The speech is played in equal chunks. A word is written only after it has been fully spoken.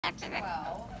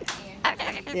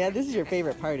Yeah, this is your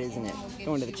favorite part, isn't it?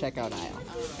 Going to the checkout aisle.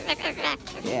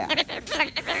 Yeah.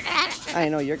 I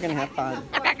know, you're going to have fun.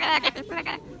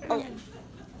 Oh.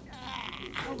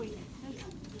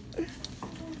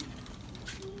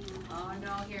 Oh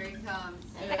no, here he comes.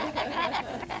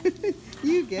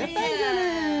 You get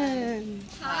Benjamin.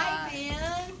 Hi,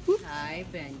 Ben. Hi,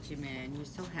 Benjamin. You're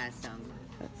so handsome.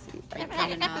 Let's see. Are you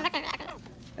coming up?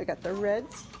 I got the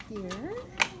reds here.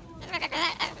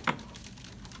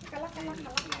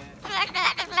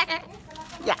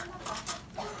 Yeah.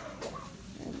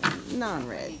 And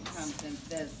non-reds. Comes and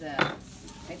says that.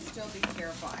 I'd still be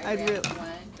careful. I I'd read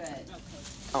one, but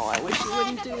Oh, I wish you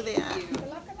wouldn't do that.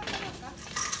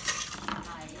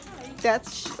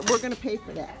 We're gonna pay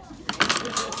for that.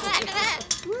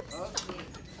 Whoops.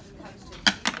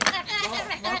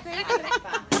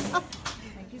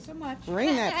 thank you so much.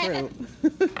 Bring that fruit.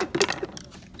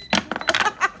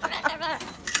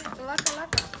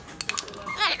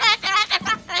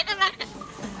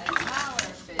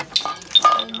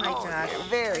 Oh my gosh.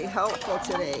 Very helpful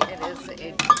today. It is.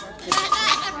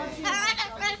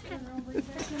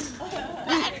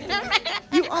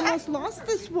 You almost lost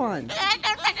this one.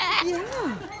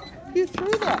 Yeah. You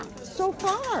threw that so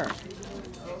far. Is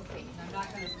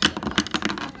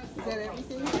that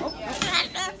everything? Oh.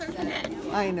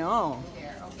 I know.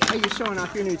 Are you showing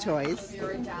off your new toys?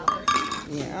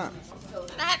 Yeah.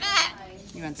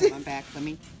 You want someone back? Let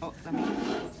me.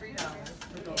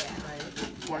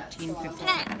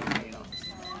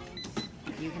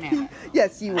 $14.50. You can have it.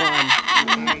 Yes, you won.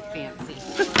 Very fancy.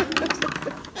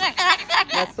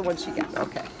 That's the one she got.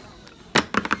 Okay.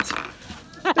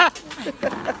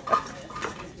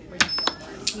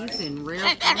 He's in rare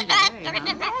form today,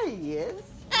 huh? There he is.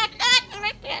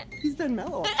 He's been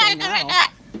mellow up till now.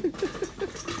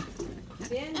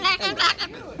 Ben,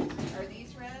 are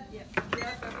these red? Yep.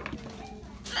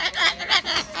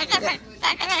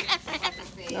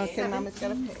 Okay, Mama's got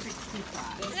to pay.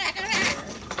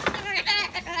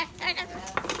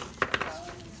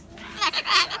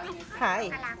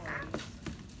 Hi.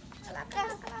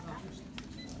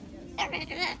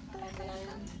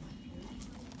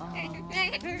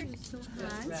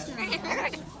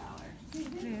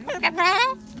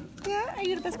 Yeah, are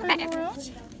you the best girl in the world?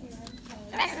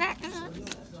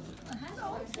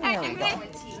 There we go.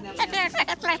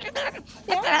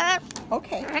 Yeah.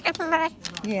 Okay.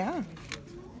 Yeah.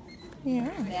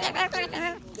 Yeah.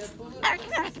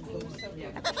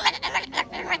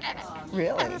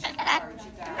 Really?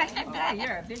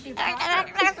 You're a busy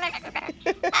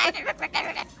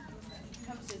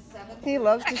He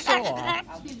loves to show off.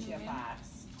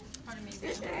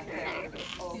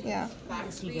 Yeah.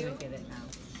 Is he gonna get it now?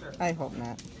 Sure. I hope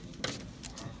not.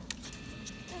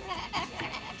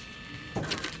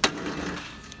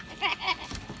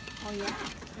 Oh yeah.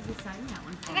 Did he sign that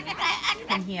one for me?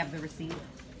 Can he have the receipt?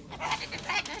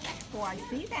 Oh, I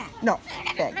see that. No,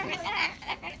 thank you.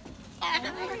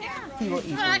 He will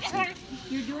eat the receipt.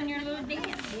 You're doing your little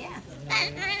dance, yeah.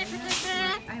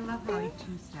 I love how he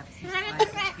two-steps. He slides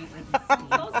his feet with his feet.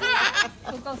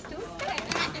 Who goes two-steps?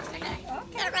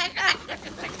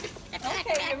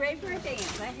 Okay, you're ready for a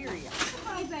dance. I hear you.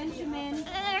 Hi, Benjamin.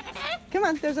 Come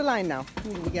on, there's a line now.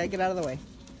 We gotta get out of the way.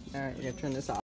 All right, we gotta turn this off.